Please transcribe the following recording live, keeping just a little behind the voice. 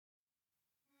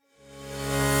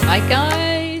Hi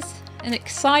guys, I'm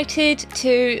excited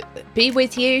to be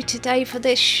with you today for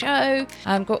this show.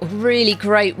 I've got a really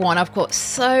great one. I've got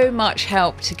so much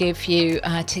help to give you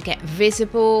to get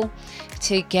visible,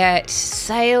 to get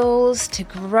sales, to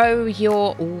grow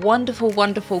your wonderful,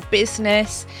 wonderful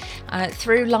business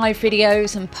through live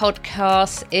videos and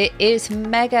podcasts. It is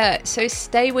mega, so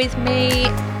stay with me.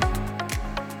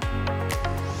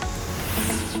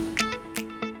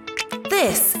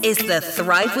 This is the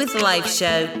Thrive with Live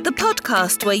show, the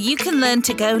podcast where you can learn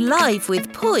to go live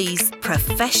with poise,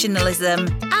 professionalism,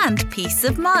 and peace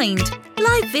of mind.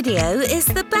 Live video is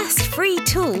the best free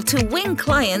tool to win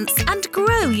clients and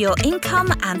grow your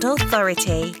income and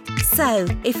authority. So,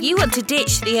 if you want to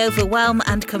ditch the overwhelm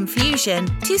and confusion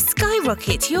to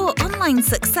skyrocket your online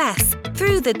success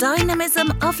through the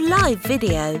dynamism of live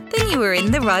video, then you are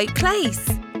in the right place.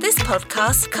 This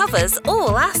podcast covers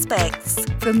all aspects,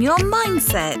 from your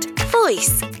mindset,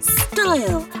 voice,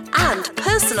 style, and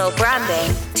personal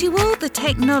branding to all the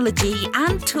technology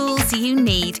and tools you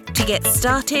need to get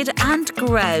started and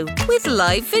grow with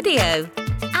live video.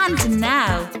 And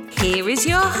now, here is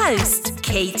your host,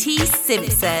 Katie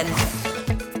Simpson.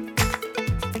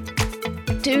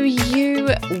 Do you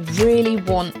really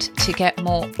want to get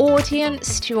more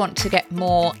audience? Do you want to get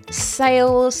more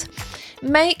sales?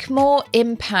 Make more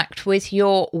impact with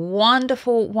your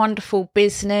wonderful, wonderful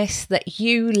business that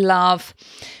you love.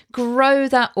 Grow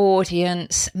that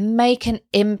audience, make an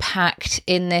impact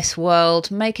in this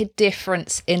world, make a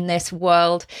difference in this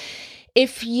world.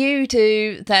 If you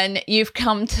do, then you've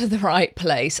come to the right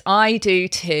place. I do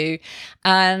too.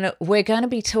 And we're going to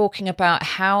be talking about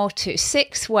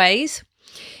 6 ways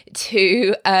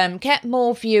to get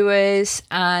more viewers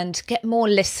and get more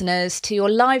listeners to your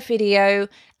live video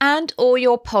and or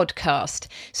your podcast.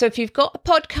 So if you've got a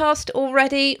podcast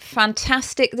already,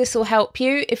 fantastic. This will help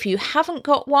you. If you haven't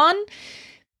got one,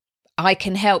 I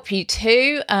can help you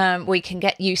too. We can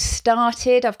get you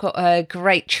started. I've got a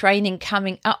great training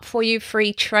coming up for you,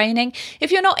 free training.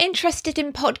 If you're not interested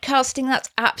in podcasting, that's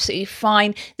absolutely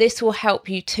fine. This will help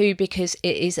you too because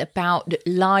it is about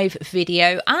live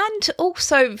video and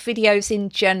also videos in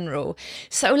general.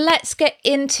 So let's get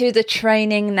into the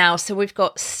training now. So we've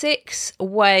got 6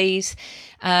 ways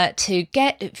to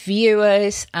get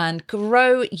viewers and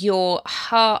grow your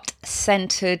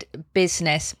heart-centered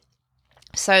business.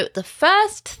 So the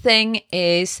first thing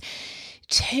is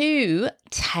to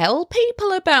tell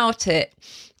people about it.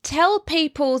 Tell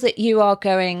people that you are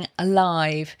going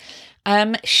live.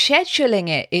 Scheduling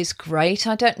it is great.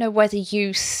 I don't know whether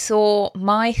you saw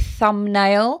my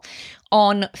thumbnail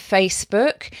on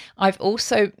Facebook. I've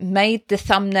also made the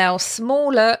thumbnail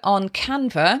smaller on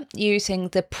Canva using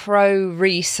the Pro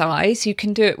resize. You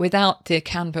can do it without the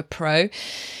Canva Pro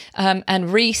and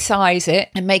resize it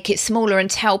and make it smaller and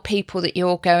tell people that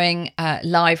you're going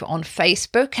live on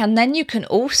Facebook. And then you can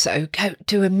also go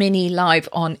do a mini live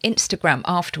on Instagram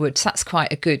afterwards. That's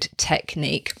quite a good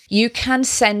technique. You can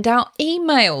send out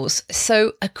emails.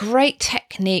 So a great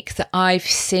technique that I've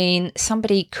seen,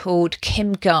 somebody called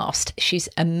Kim Gast. She's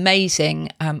amazing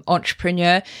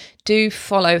entrepreneur. Do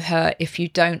follow her if you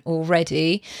don't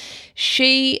already.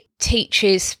 She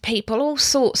teaches people all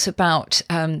sorts about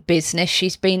business.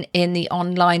 She's been in the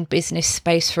online business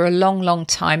space for a long, long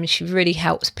time, and she really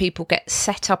helps people get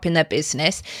set up in their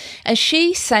business. And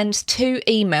she sends 2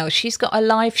 emails. She's got a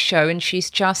live show, and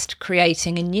she's just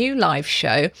creating a new live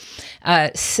show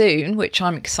soon, which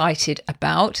I'm excited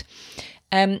about.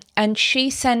 And she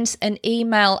sends an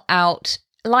email out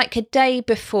like a day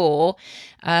before.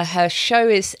 Her show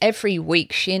is every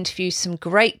week. She interviews some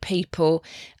great people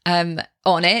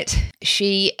on it.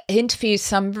 She interviews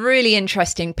some really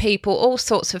interesting people, all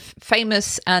sorts of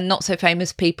famous and not so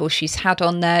famous people she's had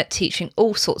on there teaching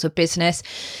all sorts of business.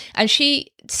 And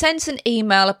she sends an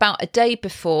email about a day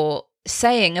before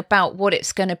saying about what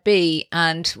it's going to be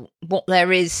and what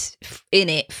there is in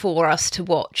it for us to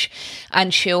watch,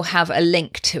 and she'll have a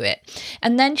link to it.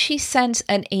 And then she sends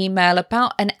an email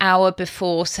about an hour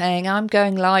before saying, I'm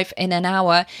going live in an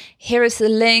hour. Here is the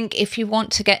link. If you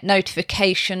want to get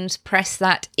notifications, press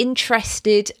that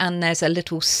interested, and there's a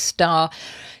little star.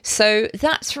 So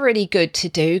that's really good to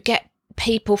do. Get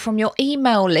people from your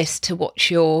email list to watch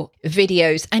your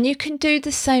videos, and you can do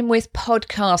the same with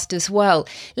podcast as well.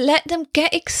 Let them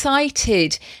get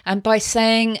excited, and by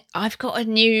saying I've got a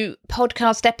new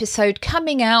podcast episode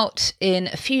coming out in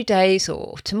a few days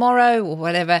or tomorrow or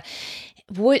whatever,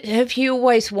 have you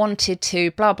always wanted to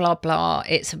blah blah blah,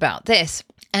 it's about this.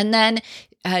 And then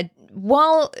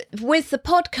while with the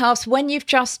podcast, when you've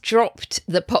just dropped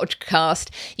the podcast,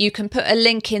 you can put a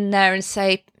link in there and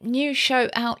say, new show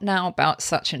out now about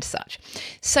such and such.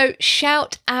 So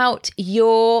shout out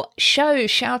your show,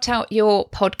 shout out your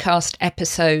podcast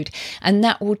episode, and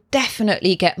that will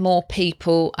definitely get more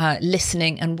people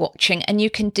listening and watching. And you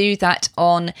can do that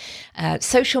on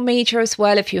social media as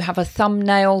well. If you have a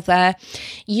thumbnail there,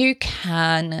 you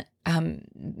can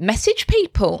message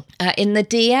people in the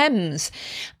DMs.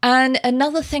 And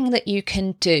another thing that you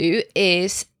can do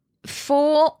is,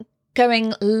 for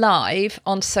going live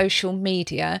on social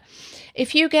media,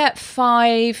 if you get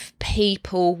 5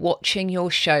 people watching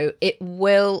your show,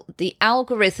 the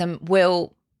algorithm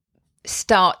will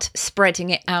start spreading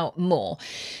it out more.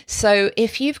 So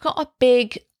if you've got a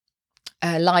big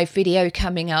live video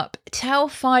coming up, tell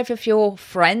 5 of your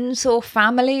friends or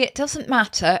family, it doesn't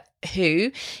matter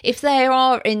who. If they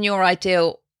are in your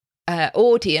ideal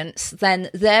audience, then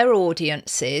their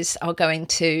audiences are going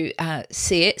to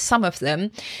see it, some of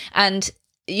them. And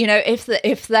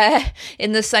if they're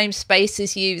in the same space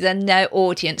as you, then their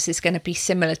audience is going to be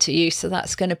similar to you, so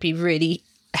that's going to be really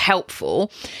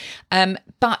helpful.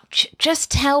 But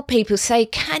just tell people, say,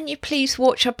 can you please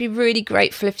watch? I'd be really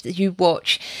grateful if you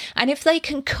watch. And if they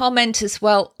can comment as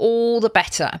well, all the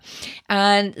better.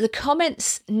 And the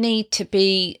comments need to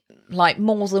be like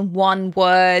more than 1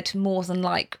 word, more than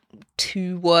like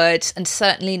 2 words, and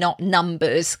certainly not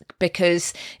numbers,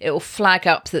 because it will flag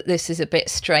up that this is a bit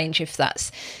strange if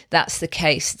that's the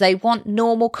case. They want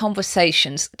normal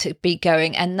conversations to be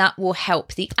going, and that will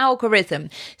help the algorithm.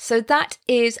 So that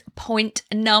is point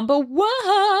number 1.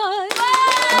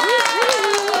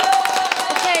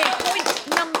 Okay, point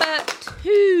number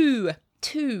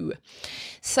 2.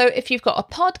 So if you've got a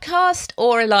podcast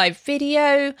or a live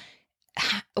video,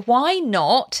 why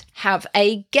not have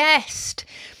a guest?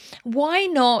 Why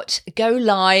not go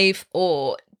live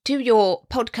or do your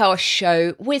podcast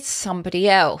show with somebody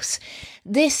else?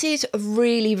 This is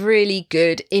really, really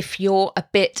good if you're a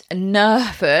bit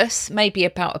nervous, maybe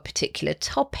about a particular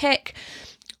topic,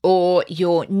 or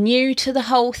you're new to the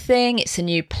whole thing, it's a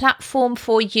new platform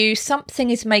for you,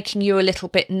 something is making you a little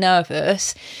bit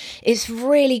nervous. It's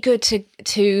really good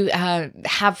to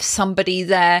have somebody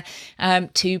there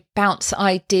to bounce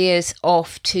ideas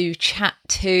off, to chat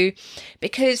to,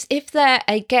 because if they're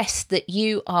a guest that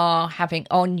you are having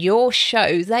on your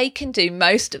show, they can do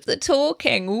most of the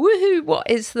talking. Woohoo! What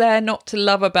is there not to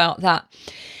love about that?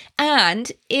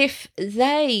 And if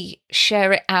they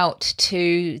share it out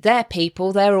to their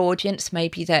people, their audience,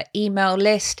 maybe their email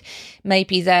list,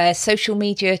 maybe their social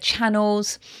media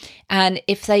channels, and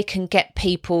if they can get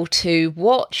people to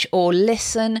watch or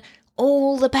listen,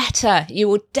 all the better. You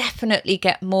will definitely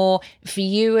get more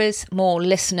viewers, more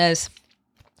listeners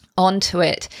onto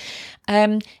it.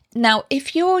 Now,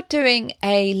 if you're doing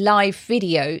a live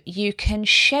video, you can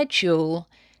schedule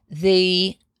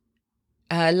the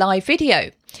live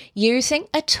video using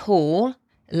a tool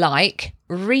like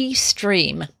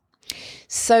Restream.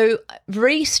 So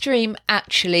Restream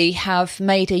actually have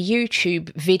made a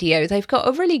YouTube video. They've got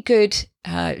a really good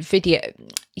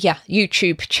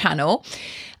YouTube channel.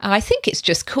 I think it's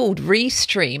just called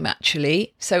Restream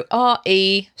actually. So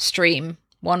Stream,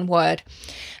 one word.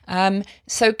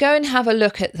 So go and have a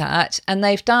look at that. And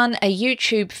they've done a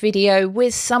YouTube video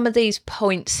with some of these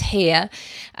points here.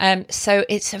 So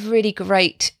it's a really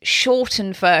great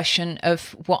shortened version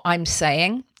of what I'm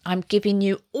saying. I'm giving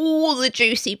you all the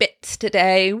juicy bits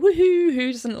today. Woohoo!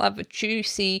 Who doesn't love a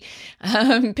juicy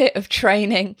bit of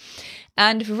training?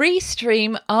 And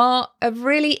Restream are a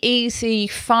really easy,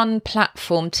 fun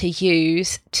platform to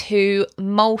use to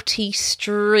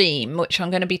multi-stream, which I'm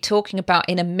going to be talking about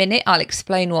in a minute. I'll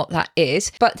explain what that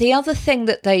is. But the other thing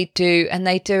that they do, and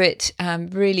they do it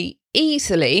really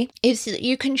easily, is that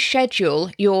you can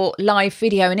schedule your live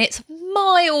video, and it's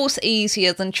miles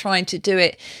easier than trying to do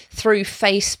it through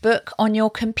Facebook on your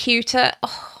computer.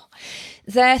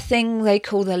 Their thing they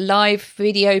call the live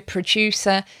video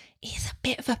producer is a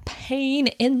bit of a pain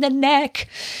in the neck.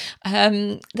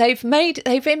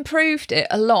 They've improved it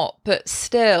a lot, but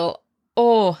still,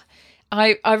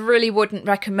 I really wouldn't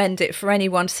recommend it for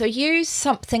anyone. So use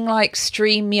something like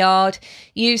StreamYard,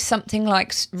 use something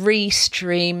like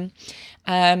Restream.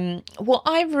 What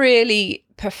I really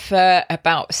prefer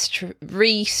about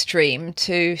Restream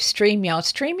to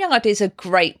StreamYard is a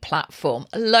great platform.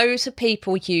 Loads of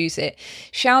people use it.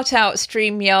 Shout out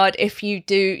StreamYard if you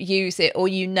do use it or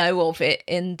you know of it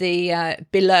in the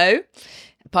below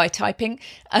by typing.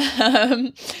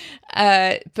 But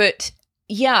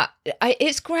yeah,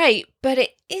 it's great, but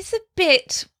it is a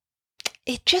bit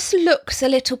it just looks a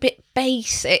little bit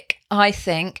basic, I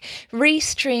think.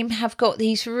 Restream have got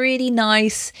these really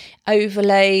nice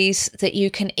overlays that you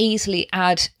can easily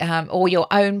add, or your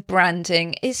own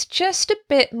branding. It's just a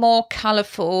bit more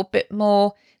colourful, a bit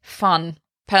more fun.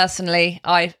 Personally,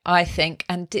 I think,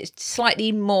 and it's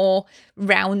slightly more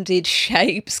rounded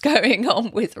shapes going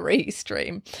on with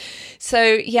Restream.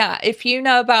 So yeah, if you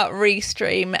know about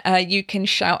Restream, you can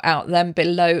shout out them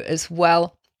below as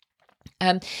well.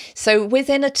 So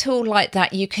within a tool like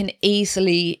that, you can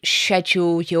easily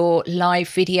schedule your live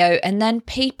video, and then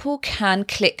people can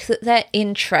click that they're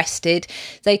interested.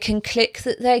 They can click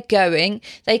that they're going.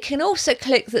 They can also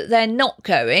click that they're not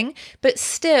going, but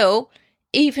still,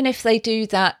 even if they do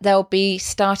that, they'll be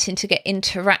starting to get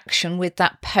interaction with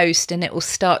that post, and it will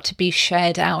start to be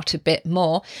shared out a bit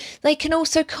more. They can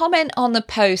also comment on the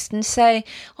post and say,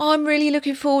 oh, I'm really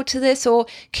looking forward to this, or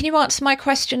can you answer my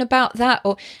question about that,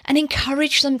 and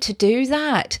encourage them to do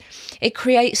that. It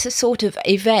creates a sort of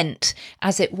event,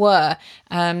 as it were,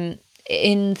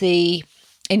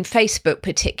 in Facebook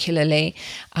particularly,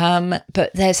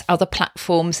 but there's other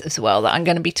platforms as well that I'm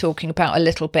going to be talking about a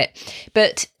little bit.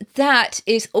 But that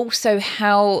is also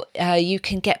how you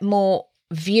can get more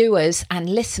viewers and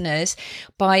listeners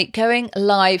by going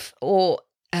live or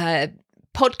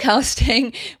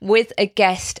podcasting with a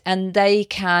guest, and they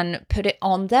can put it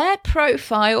on their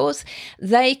profiles.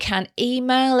 They can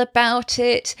email about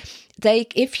it.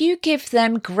 If you give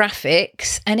them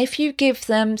graphics and if you give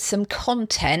them some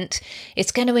content,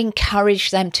 it's going to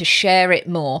encourage them to share it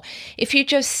more. If you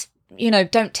just,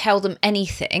 don't tell them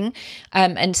anything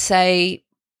and say,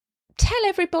 tell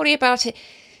everybody about it,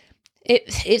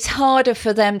 it's harder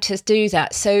for them to do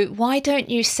that. So why don't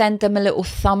you send them a little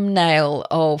thumbnail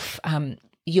of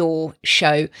your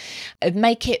show,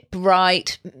 make it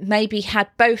bright, maybe had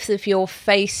both of your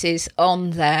faces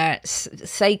on there,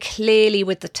 say clearly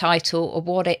with the title of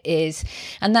what it is,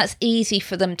 and that's easy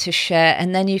for them to share.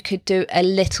 And then you could do a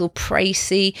little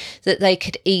précis that they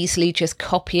could easily just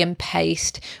copy and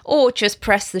paste, or just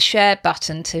press the share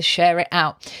button to share it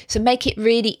out. So make it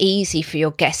really easy for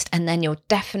your guest, and then you'll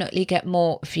definitely get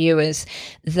more viewers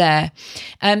there.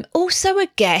 Also, a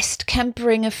guest can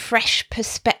bring a fresh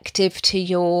perspective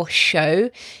to your show,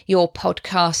 your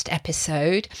podcast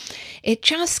episode. It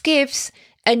just gives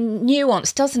a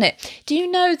nuance, doesn't it? Do you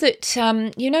know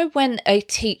that, when a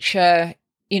teacher,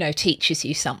 teaches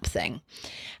you something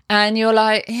and you're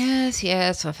like,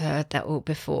 yes, I've heard that all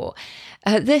before.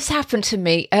 This happened to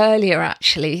me earlier,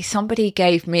 actually. Somebody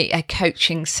gave me a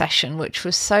coaching session, which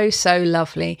was so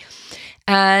lovely.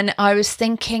 And I was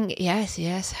thinking, yes,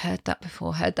 heard that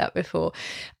before.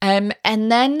 And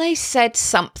then they said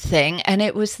something, and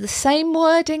it was the same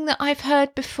wording that I've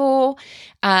heard before,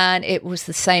 and it was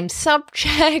the same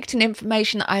subject and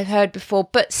information that I've heard before,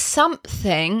 but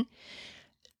something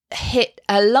hit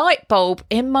a light bulb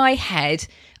in my head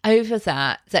over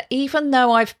that even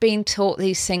though I've been taught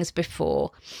these things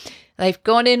before, they've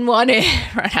gone in one ear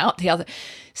and out the other,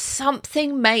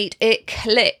 something made it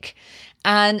click.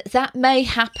 And that may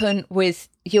happen with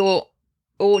your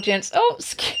audience. Oh,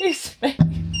 excuse me.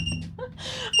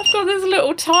 I've got this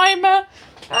little timer.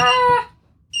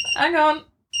 Hang on.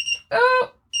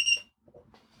 Oh,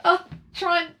 I'll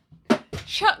try and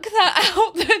chuck that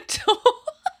out the door.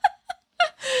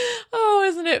 Oh,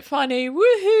 isn't it funny?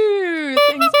 Woohoo!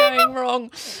 Things going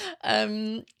wrong.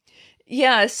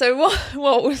 So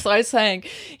what was I saying?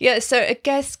 So a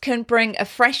guest can bring a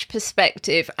fresh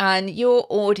perspective, and your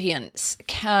audience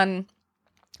can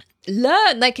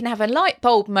learn. They can have a light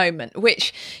bulb moment,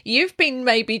 which you've been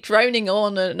maybe droning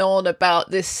on and on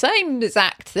about this same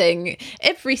exact thing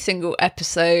every single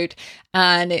episode,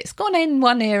 and it's gone in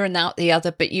one ear and out the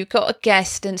other, but you've got a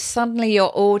guest and suddenly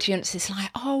your audience is like,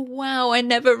 oh wow, I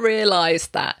never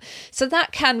realized that. So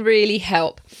that can really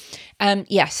help.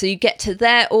 So you get to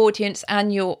their audience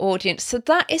and your audience. So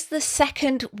that is the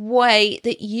second way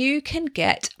that you can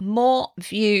get more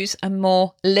views and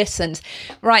more listens.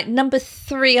 Right, number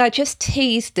 3, I just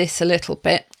teased this a little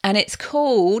bit, and it's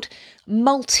called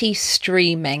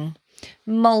multi-streaming.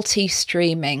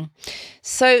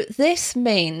 So this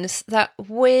means that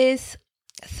with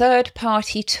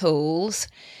third-party tools,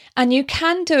 and you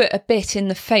can do it a bit in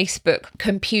the Facebook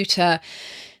computer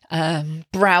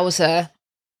browser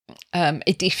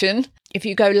edition. If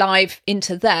you go live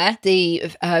into there, the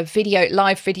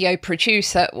live video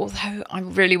producer, although I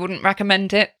really wouldn't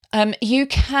recommend it, you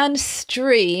can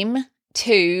stream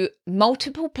to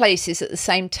multiple places at the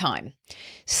same time.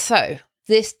 So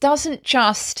this doesn't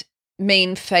just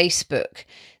mean Facebook.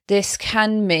 This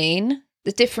can mean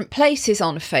the different places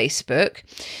on Facebook.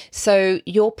 So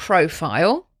your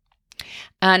profile,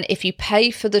 And if you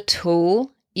pay for the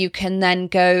tool, you can then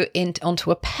go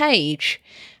onto a page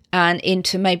and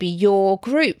into maybe your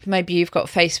group. Maybe you've got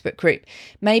a Facebook group.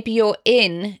 Maybe you're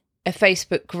in a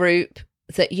Facebook group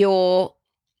that you're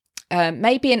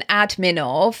maybe an admin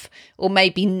of, or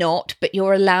maybe not, but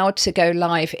you're allowed to go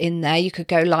live in there. You could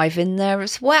go live in there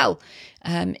as well.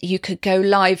 You could go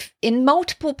live in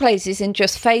multiple places in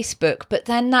just Facebook, but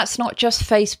then that's not just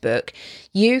Facebook.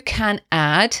 You can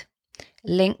add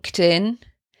LinkedIn,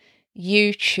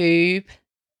 YouTube,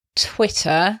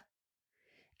 Twitter,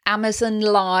 Amazon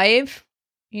Live.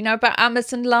 You know about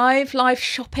Amazon Live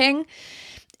shopping?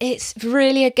 It's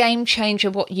really a game changer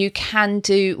what you can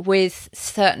do with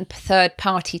certain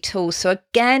third-party tools. So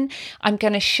again, I'm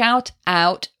going to shout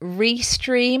out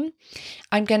Restream.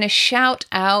 I'm going to shout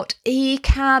out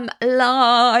Ecamm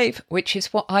Live, which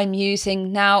is what I'm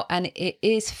using now, and it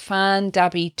is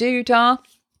fan-dabby-doodah.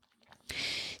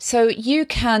 So you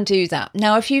can do that.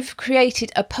 Now, if you've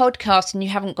created a podcast and you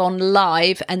haven't gone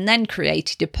live and then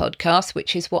created a podcast,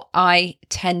 which is what I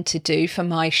tend to do for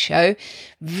my show,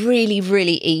 really,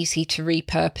 really easy to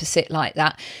repurpose it like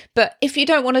that. But if you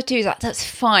don't want to do that, that's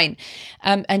fine.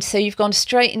 And so you've gone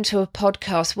straight into a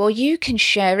podcast. Well, you can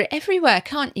share it everywhere,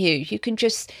 can't you? You can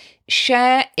just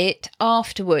share it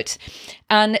afterwards.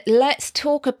 And let's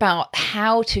talk about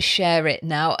how to share it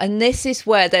now. And this is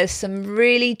where there's some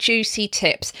really juicy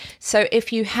tips. So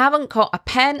if you haven't got a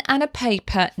pen and a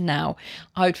paper now,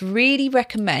 I would really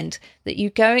recommend that you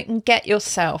go and get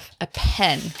yourself a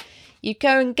pen. You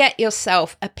go and get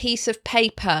yourself a piece of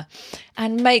paper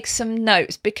and make some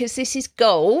notes, because this is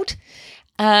gold.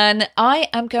 And I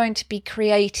am going to be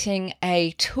creating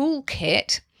a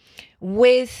toolkit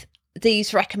with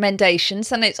these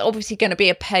recommendations, and it's obviously going to be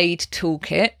a paid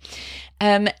toolkit.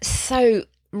 So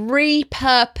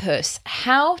repurpose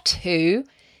how to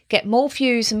get more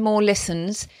views and more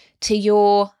listens to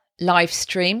your live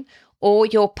stream or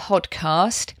your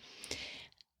podcast,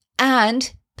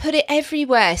 and put it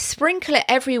everywhere, sprinkle it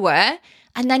everywhere,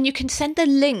 and then you can send the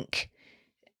link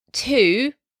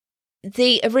to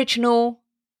the original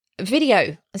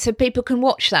video so people can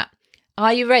watch that.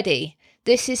 Are you ready?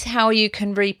 This is how you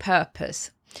can repurpose.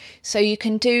 So you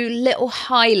can do little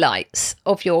highlights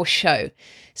of your show.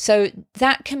 So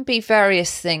that can be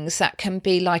various things. That can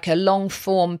be like a long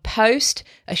form post,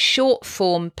 a short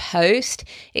form post.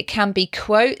 It can be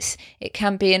quotes. It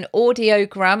can be an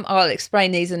audiogram. I'll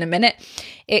explain these in a minute.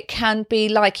 It can be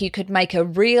like you could make a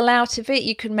reel out of it.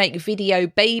 You could make video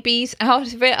babies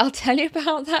out of it. I'll tell you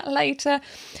about that later.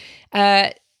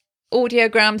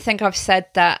 Audiogram, I think I've said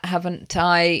that, haven't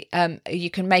I? You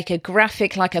can make a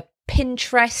graphic, like a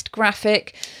Pinterest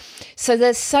graphic. So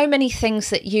there's so many things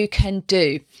that you can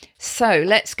do. So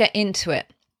let's get into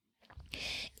it.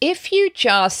 If you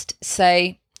just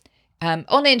say, on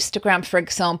Instagram, for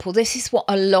example, this is what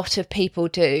a lot of people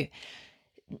do.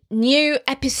 New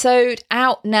episode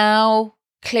out now,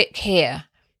 click here.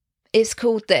 It's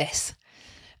called this.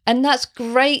 And that's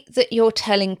great that you're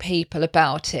telling people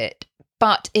about it,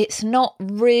 but it's not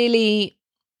really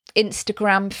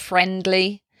Instagram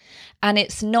friendly, and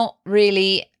it's not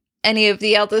really any of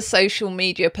the other social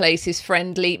media places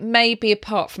friendly, maybe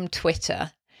apart from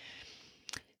Twitter.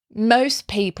 Most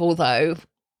people, though,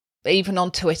 even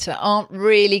on Twitter, aren't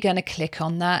really going to click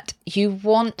on that. You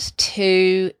want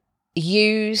to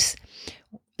use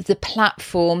the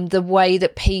platform the way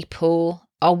that people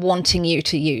are wanting you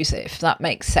to use it, if that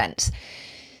makes sense.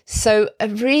 So a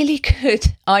really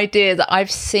good idea that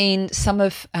I've seen some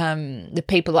of the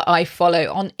people that I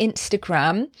follow on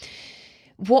Instagram,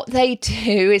 what they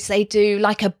do is they do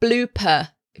like a blooper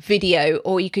video,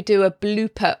 or you could do a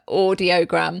blooper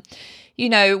audiogram. You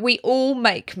know, we all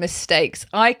make mistakes.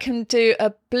 I can do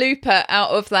a blooper out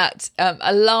of that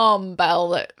alarm bell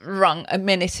that rung a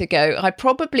minute ago. I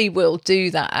probably will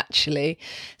do that, actually.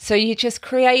 So you just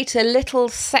create a little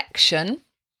section,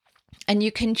 and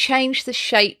you can change the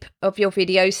shape of your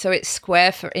video so it's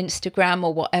square for Instagram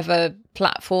or whatever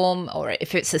platform, or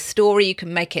if it's a story, you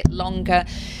can make it longer.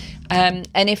 And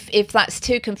if that's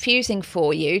too confusing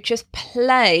for you, just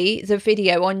play the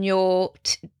video on your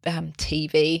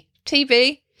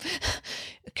TV,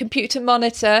 computer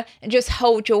monitor, and just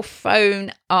hold your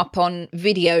phone up on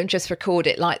video and just record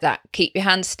it like that. Keep your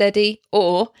hands steady,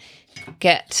 or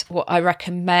get what I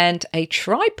recommend, a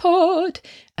tripod,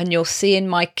 and you'll see in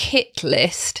my kit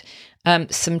list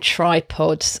some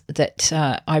tripods that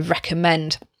I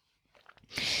recommend.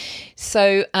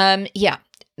 So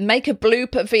make a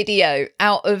blooper video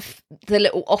out of the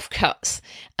little offcuts.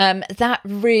 That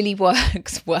really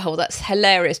works well. That's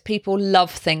hilarious. People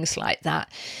love things like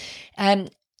that.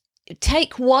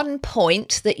 take one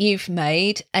point that you've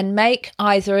made and make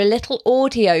either a little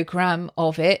audiogram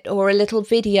of it or a little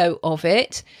video of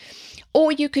it,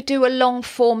 or you could do a long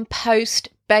form post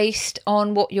based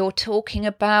on what you're talking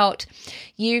about.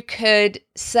 You could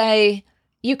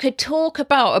talk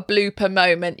about a blooper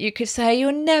moment. You could say,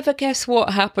 you'll never guess what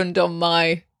happened on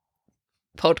my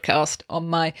podcast, on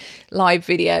my live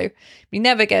video. You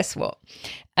never guess what.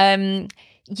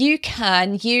 You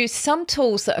can use some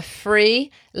tools that are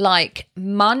free, like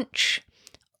Munch,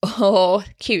 or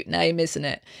cute name, isn't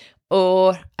it?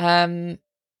 Or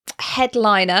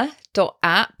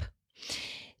Headliner.app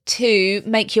to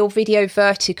make your video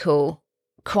vertical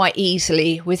quite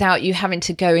easily without you having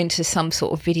to go into some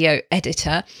sort of video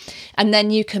editor. And then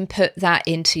you can put that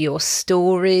into your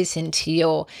stories, into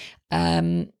your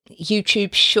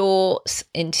YouTube shorts,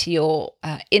 into your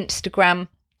Instagram,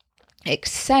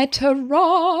 etc.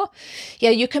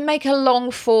 Yeah, you can make a long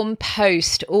form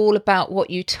post all about what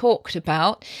you talked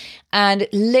about and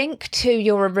link to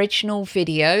your original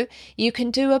video. You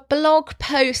can do a blog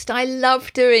post. I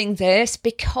love doing this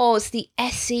because the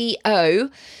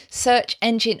SEO, search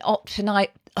engine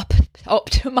optimization,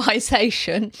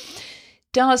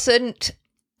 doesn't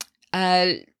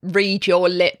read your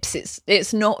lips.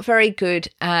 It's not very good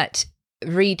at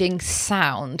reading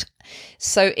sound.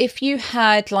 So if you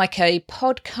had like a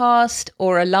podcast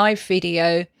or a live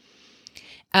video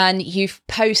and you've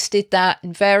posted that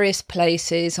in various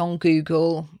places on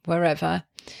Google, wherever,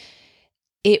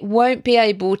 it won't be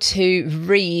able to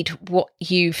read what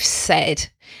you've said.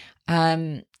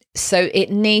 So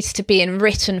it needs to be in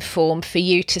written form for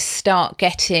you to start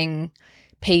getting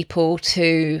people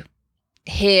to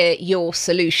hear your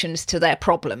solutions to their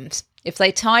problems. If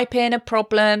they type in a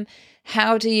problem,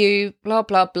 how do you blah,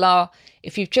 blah, blah.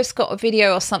 If you've just got a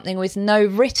video or something with no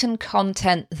written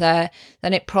content there,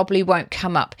 then it probably won't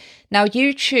come up. Now,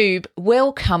 YouTube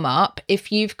will come up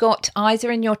if you've got either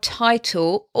in your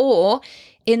title or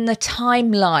in the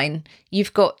timeline,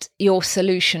 you've got your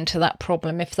solution to that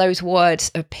problem, if those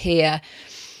words appear.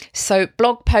 So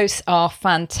blog posts are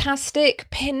fantastic.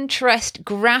 Pinterest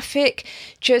graphic,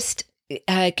 just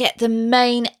get the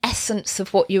main essence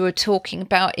of what you were talking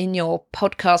about in your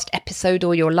podcast episode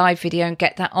or your live video and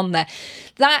get that on there.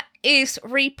 That is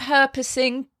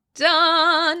repurposing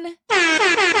done. In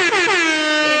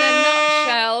a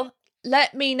nutshell,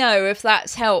 let me know if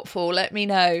that's helpful. Let me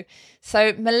know.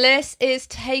 So Melissa is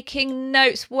taking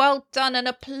notes. Well done, and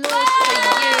applause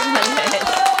for you, Melissa.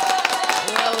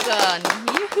 Well done.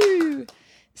 Yoo-hoo.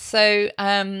 So,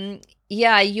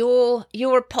 yeah, you're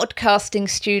a podcasting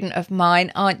student of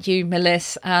mine, aren't you,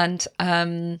 Melissa? And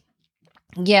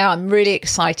yeah, I'm really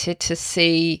excited to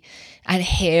see and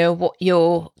hear what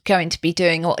you're going to be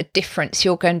doing, what a difference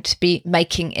you're going to be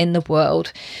making in the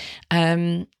world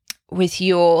with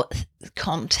your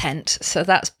content. So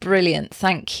that's brilliant.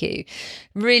 Thank you.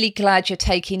 Really glad you're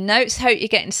taking notes. Hope you're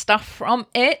getting stuff from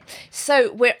it.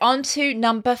 So we're on to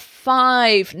number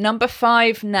 5. Number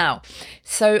 5 now.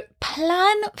 So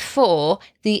plan for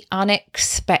the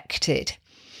unexpected.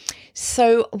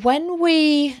 So when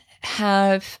we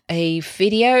have a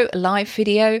video, a live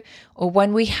video, or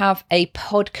when we have a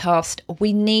podcast,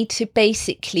 we need to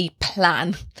basically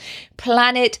plan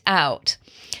it out.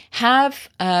 Have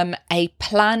a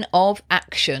plan of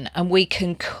action, and we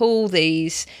can call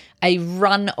these a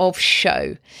run of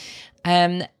show.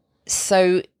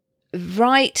 So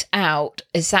write out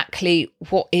exactly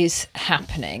what is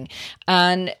happening,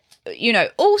 and you know,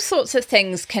 all sorts of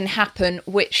things can happen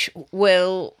which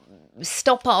will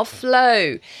stop our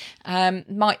flow,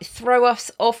 might throw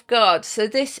us off guard. So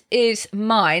this is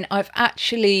mine. I've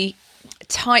actually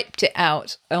typed it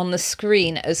out on the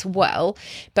screen as well,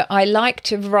 but I like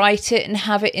to write it and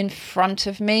have it in front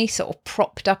of me, sort of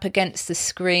propped up against the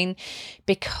screen,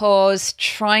 because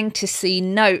trying to see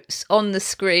notes on the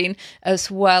screen as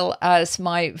well as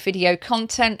my video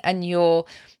content and your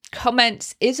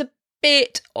comments is a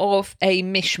bit of a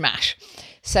mishmash.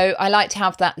 So I like to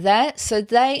have that there. So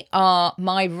they are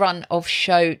my run of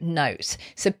show notes.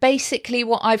 So basically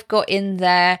what I've got in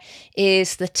there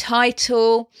is the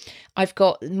title. I've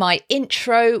got my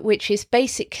intro, which is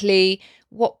basically,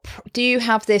 what do you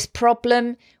have this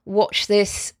problem? Watch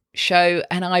this show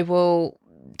and I will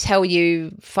tell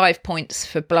you 5 points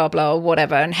for blah, blah, or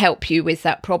whatever, and help you with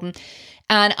that problem.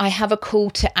 And I have a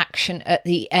call to action at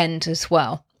the end as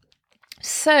well.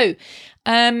 So,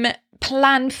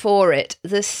 plan for it.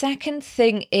 The second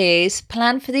thing is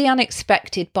plan for the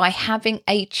unexpected by having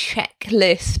a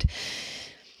checklist.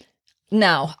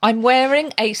 Now, I'm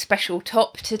wearing a special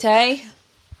top today.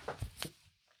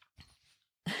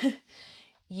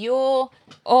 You're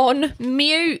on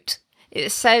mute.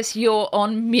 It says you're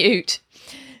on mute.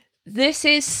 This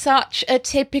is such a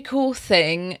typical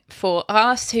thing for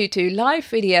us who do live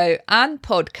video and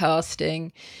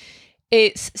podcasting.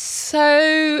 It's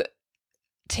so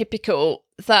typical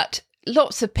that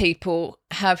lots of people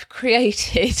have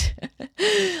created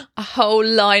a whole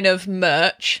line of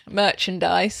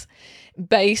merchandise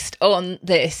based on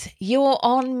this. You're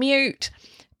on mute,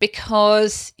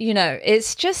 because, you know,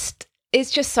 it's just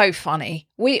so funny.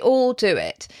 We all do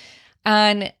it.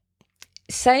 And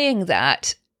saying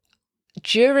that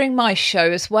during my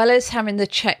show, as well as having the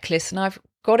checklist, and I've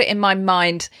got it in my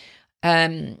mind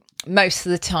most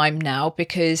of the time now,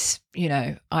 because, you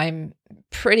know, I'm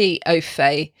pretty au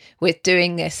fait with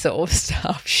doing this sort of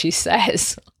stuff, she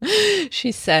says.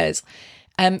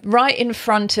 Right in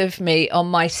front of me on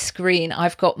my screen,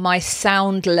 I've got my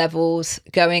sound levels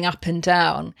going up and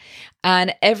down.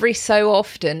 And every so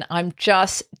often, I'm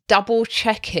just double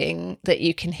checking that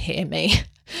you can hear me.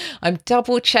 I'm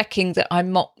double checking that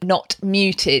I'm not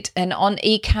muted. And on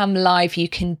Ecamm Live, you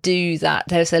can do that.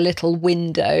 There's a little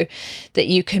window that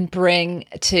you can bring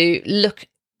to look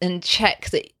and check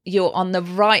that you're on the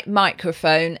right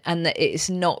microphone and that it is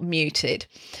not muted.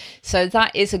 So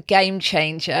that is a game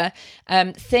changer.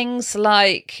 Things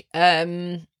like,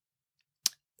 you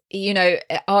know,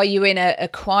 are you in a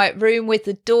quiet room with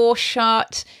the door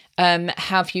shut?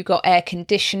 Have you got air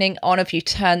conditioning on? Have you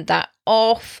turned that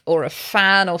off, or a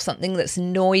fan or something that's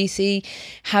noisy?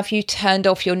 Have you turned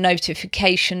off your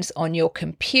notifications on your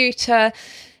computer?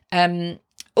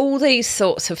 All these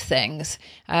sorts of things,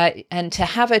 and to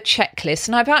have a checklist.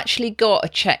 And I've actually got a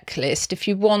checklist. If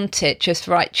you want it, just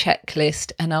write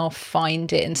checklist and I'll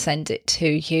find it and send it to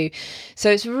you. So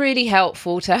it's really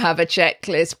helpful to have a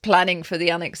checklist, planning for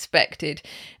the unexpected.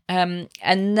 And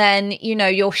then, you know,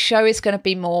 your show is going to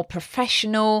be more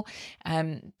professional.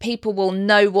 People will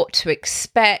know what to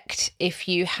expect if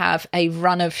you have a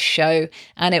run of show,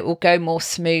 and it will go more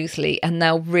smoothly and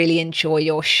they'll really enjoy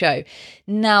your show.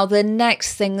 Now, the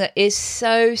next thing that is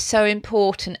so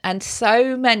important, and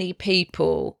so many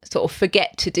people sort of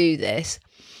forget to do this,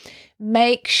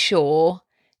 make sure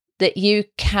that you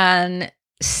can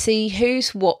see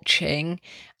who's watching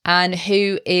and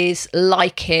who is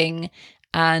liking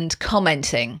and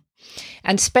commenting.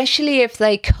 And especially if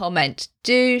they comment,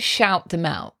 do shout them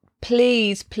out.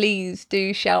 Please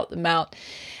do shout them out.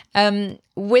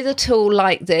 With a tool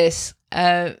like this,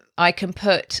 I can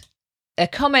put a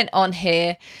comment on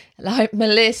here like,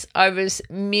 Melissa, I was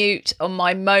mute on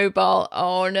my mobile.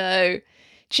 Oh no.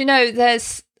 Do you know,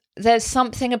 there's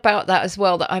something about that as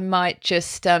well that I might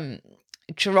just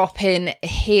drop in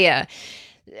here.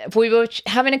 We were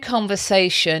having a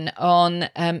conversation on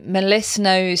Melissa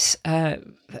knows a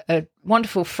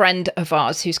wonderful friend of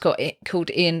ours who's got it called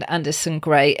Ian Anderson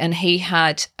Gray, and he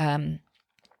had a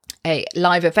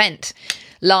live event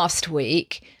last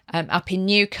week up in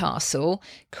Newcastle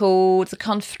called the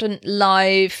Confident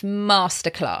Live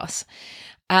Masterclass.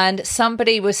 And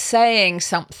somebody was saying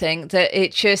something that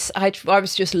I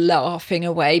was just laughing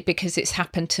away because it's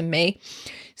happened to me.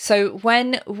 So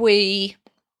when we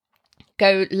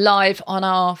go live on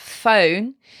our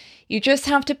phone, you just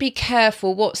have to be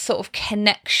careful what sort of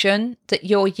connection that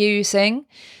you're using.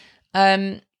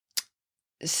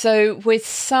 So with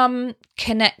some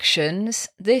connections,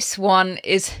 this one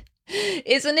is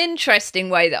an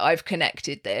interesting way that I've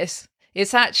connected this.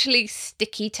 It's actually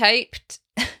sticky taped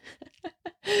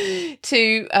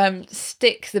to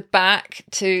stick the back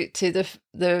to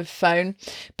the phone.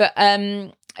 But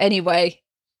anyway,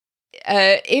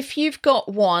 if you've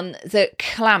got one that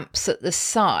clamps at the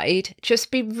side,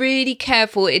 just be really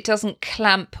careful it doesn't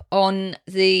clamp on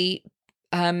the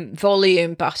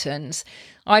volume buttons.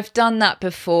 I've done that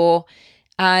before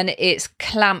and it's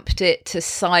clamped it to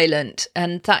silent,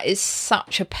 and that is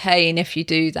such a pain if you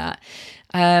do that,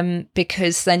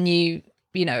 because then you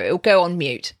know it'll go on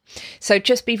mute. So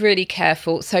just be really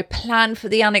careful. So plan for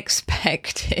the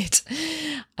unexpected.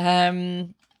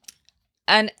 And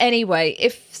anyway,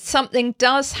 if something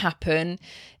does happen,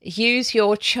 use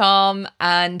your charm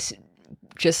and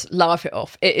just laugh it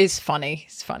off. It is funny.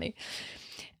 It's funny.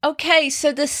 Okay,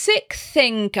 so the sixth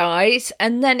thing, guys,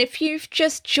 and then if you've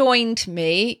just joined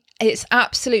me, it's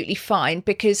absolutely fine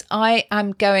because I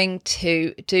am going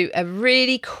to do a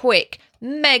really quick,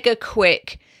 mega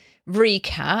quick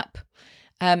recap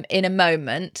in a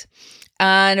moment.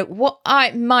 And what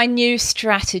my new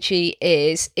strategy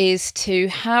is to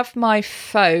have my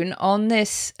phone on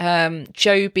this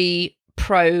Joby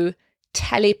Pro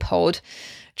Telepod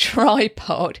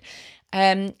tripod.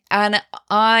 And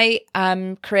I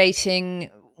am creating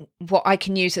what I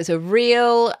can use as a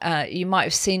reel. You might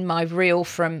have seen my reel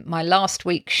from my last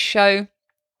week's show.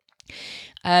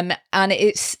 And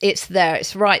it's there,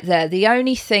 it's right there. The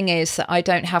only thing is that I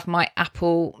don't have my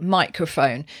Apple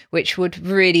microphone, which would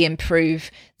really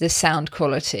improve the sound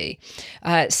quality.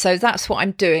 So that's what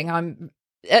I'm doing. I'm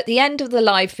at the end of the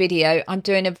live video, I'm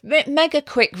doing a mega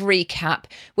quick recap,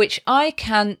 which I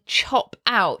can chop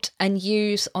out and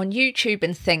use on YouTube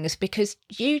and things, because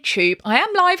YouTube, I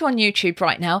am live on YouTube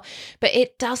right now, but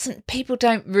people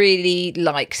don't really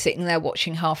like sitting there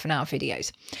watching half an hour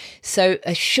videos. So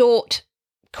a short,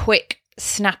 quick,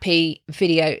 snappy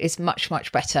video is much,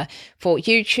 much better for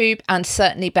YouTube, and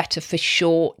certainly better for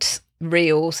shorts,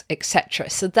 reels, etc.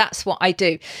 So that's what I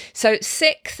do. So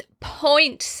sixth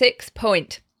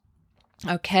point.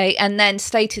 Okay, and then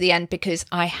stay to the end, because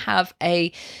I have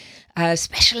a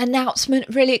special announcement.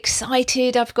 Really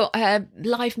excited. I've got a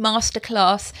live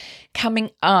masterclass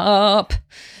coming up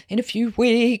in a few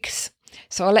weeks,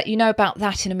 so I'll let you know about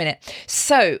that in a minute.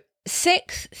 So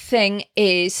sixth thing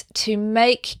is to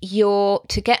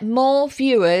get more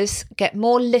viewers, get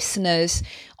more listeners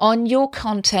on your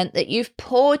content that you've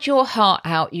poured your heart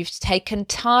out. You've taken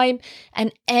time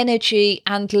and energy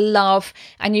and love,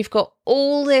 and you've got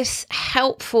all this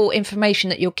helpful information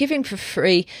that you're giving for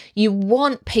free. You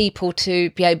want people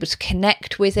to be able to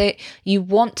connect with it. You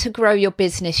want to grow your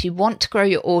business. You want to grow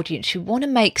your audience. You want to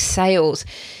make sales.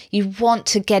 You want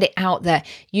to get it out there.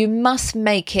 You must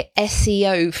make it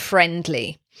SEO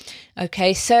friendly.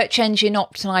 Okay, search engine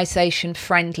optimization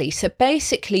friendly. So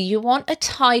basically, you want a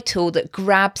title that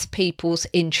grabs people's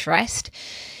interest.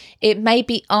 It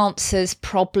maybe answers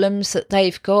problems that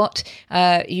they've got.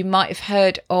 You might have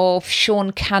heard of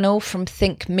Sean Cannell from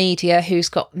Think Media, who's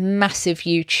got massive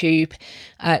YouTube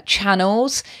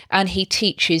channels, and he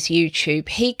teaches YouTube.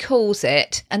 He calls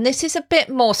it, and this is a bit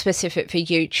more specific for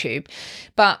YouTube,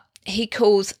 but he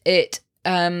calls it,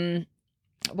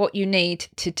 what you need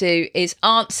to do is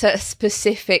answer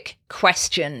specific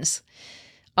questions.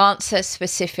 Answer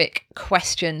specific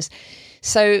questions.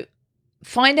 So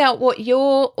find out what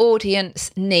your audience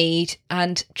need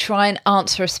and try and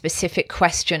answer a specific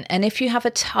question. And if you have a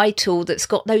title that's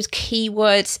got those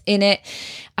keywords in it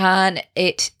and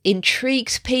it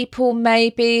intrigues people,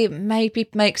 maybe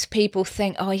makes people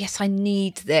think, oh yes, I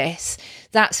need this,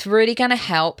 that's really going to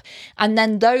help. And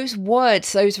then those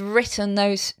words,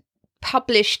 those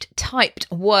published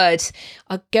typed words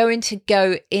are going to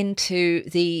go into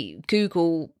the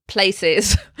Google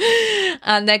places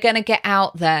and they're going to get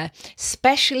out there,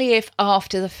 especially if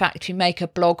after the fact you make a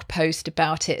blog post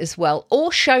about it as well,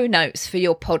 or show notes for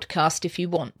your podcast if you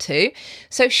want to.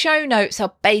 So show notes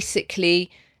are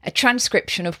basically a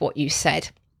transcription of what you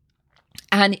said.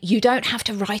 And you don't have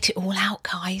to write it all out,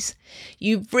 guys.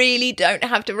 You really don't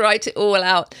have to write it all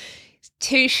out.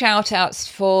 2 shout outs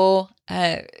for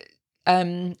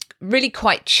really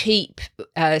quite cheap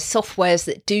softwares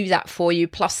that do that for you,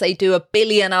 plus they do a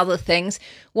billion other things.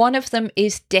 One of them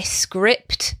is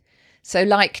Descript, so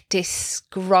like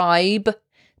describe,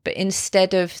 but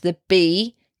instead of the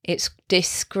B it's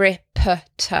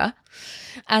Descriptor.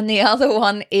 And the other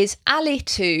one is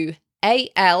Alitu,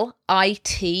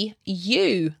 ALITU,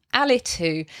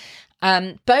 Alitu.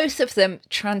 Both of them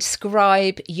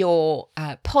transcribe your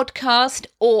podcast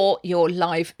or your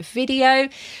live video.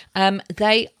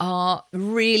 They are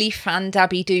really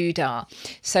fan-dabby-doo-dah.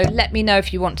 So let me know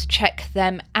if you want to check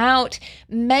them out.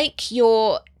 Make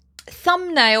your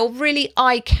thumbnail really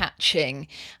eye-catching.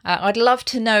 I'd love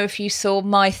to know if you saw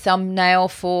my thumbnail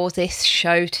for this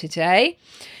show today.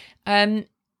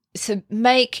 So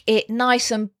make it nice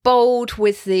and bold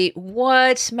with the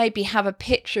words, maybe have a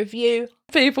picture of you.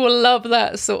 People love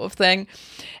that sort of thing.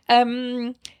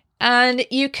 And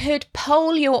you could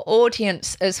poll your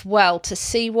audience as well to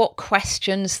see what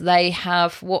questions they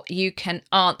have, what you can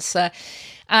answer.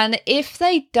 And if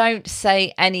they don't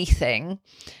say anything,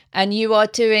 and you are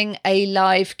doing a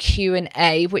live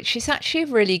Q&A, which is actually a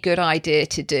really good idea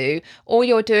to do, or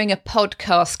you're doing a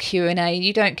podcast Q&A,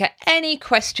 you don't get any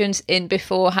questions in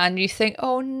beforehand, you think,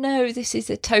 oh no, this is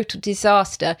a total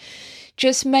disaster.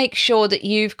 Just make sure that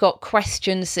you've got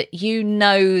questions that you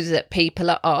know that people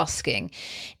are asking.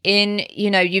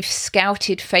 You've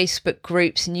scouted Facebook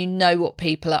groups and you know what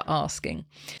people are asking.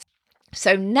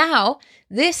 So now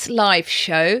this live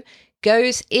show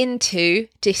goes into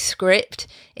Descript,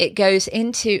 it goes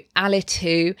into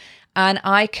Alitu, and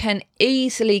I can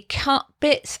easily cut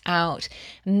bits out,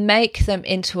 make them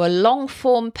into a long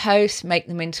form post, make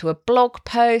them into a blog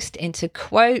post, into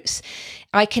quotes.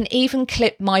 I can even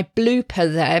clip my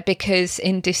blooper there, because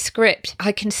in Descript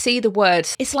I can see the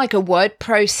words. It's like a word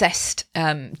processed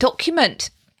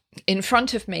document. in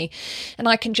front of me, and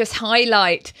I can just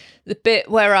highlight the bit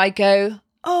where I go,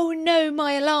 oh no,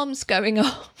 my alarm's going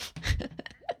off.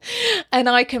 And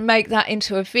I can make that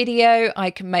into a video.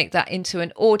 I can make that into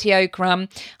an audiogram.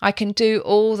 I can do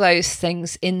all those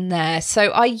things in there. So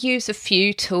I use a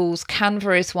few tools.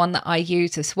 Canva is one that I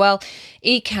use as well.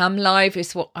 Ecamm Live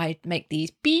is what I make these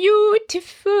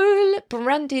beautiful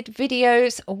branded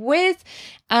videos with.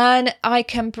 And I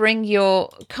can bring your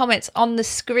comments on the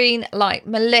screen, like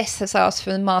Melissa has asked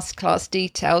for the masterclass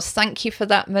details. Thank you for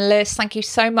that, Melissa. Thank you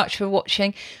so much for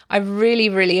watching. I really,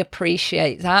 really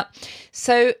appreciate that.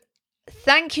 So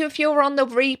thank you if you're on the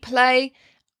replay.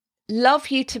 Love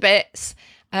you to bits.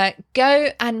 Go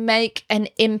and make an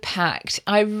impact.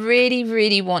 I really,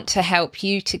 really want to help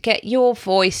you to get your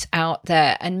voice out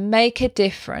there and make a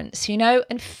difference,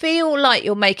 and feel like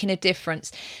you're making a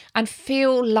difference, and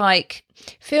feel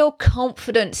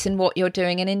confidence in what you're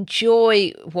doing and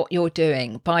enjoy what you're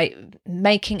doing by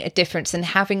making a difference and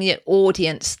having the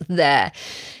audience there.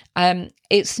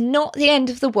 It's not the end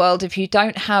of the world if you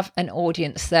don't have an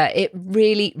audience there. It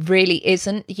really, really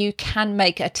isn't. You can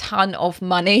make a ton of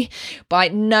money by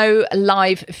no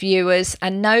live viewers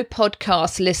and no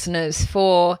podcast listeners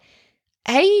for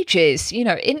ages,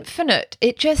 infinite.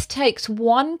 It just takes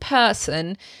one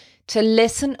person to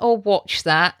listen or watch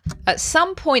that at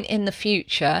some point in the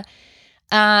future,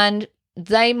 and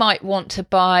they might want to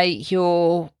buy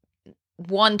your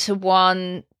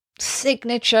one-to-one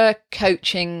signature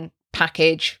coaching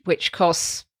package, which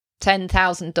costs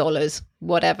 $10,000,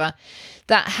 whatever.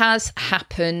 That has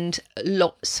happened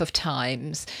lots of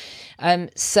times.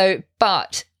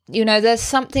 But there's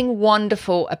something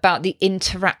wonderful about the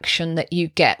interaction that you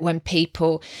get when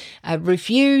people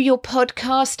review your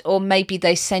podcast, or maybe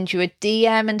they send you a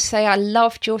DM and say, I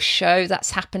loved your show.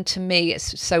 That's happened to me.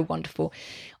 It's so wonderful.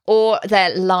 Or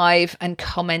they're live and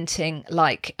commenting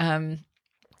like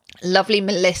lovely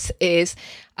Melissa is.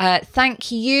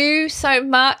 Thank you so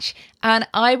much, and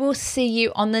I will see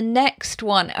you on the next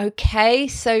one. Okay,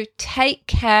 so take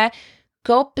care.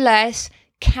 God bless.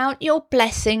 Count your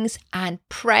blessings and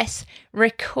press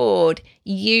record.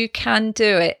 You can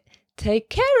do it. Take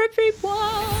care,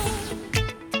 everyone.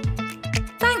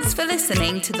 Thanks for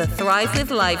listening to the Thrive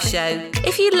with Live show.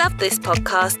 If you love this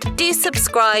podcast, do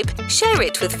subscribe, share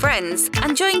it with friends,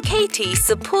 and join Katie's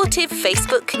supportive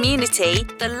Facebook community,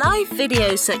 the Live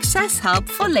Video Success Hub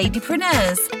for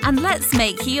Ladypreneurs. And let's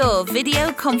make your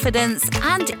video confidence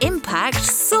and impact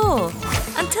soar.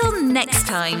 Until next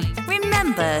time,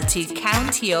 remember to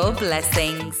count your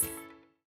blessings.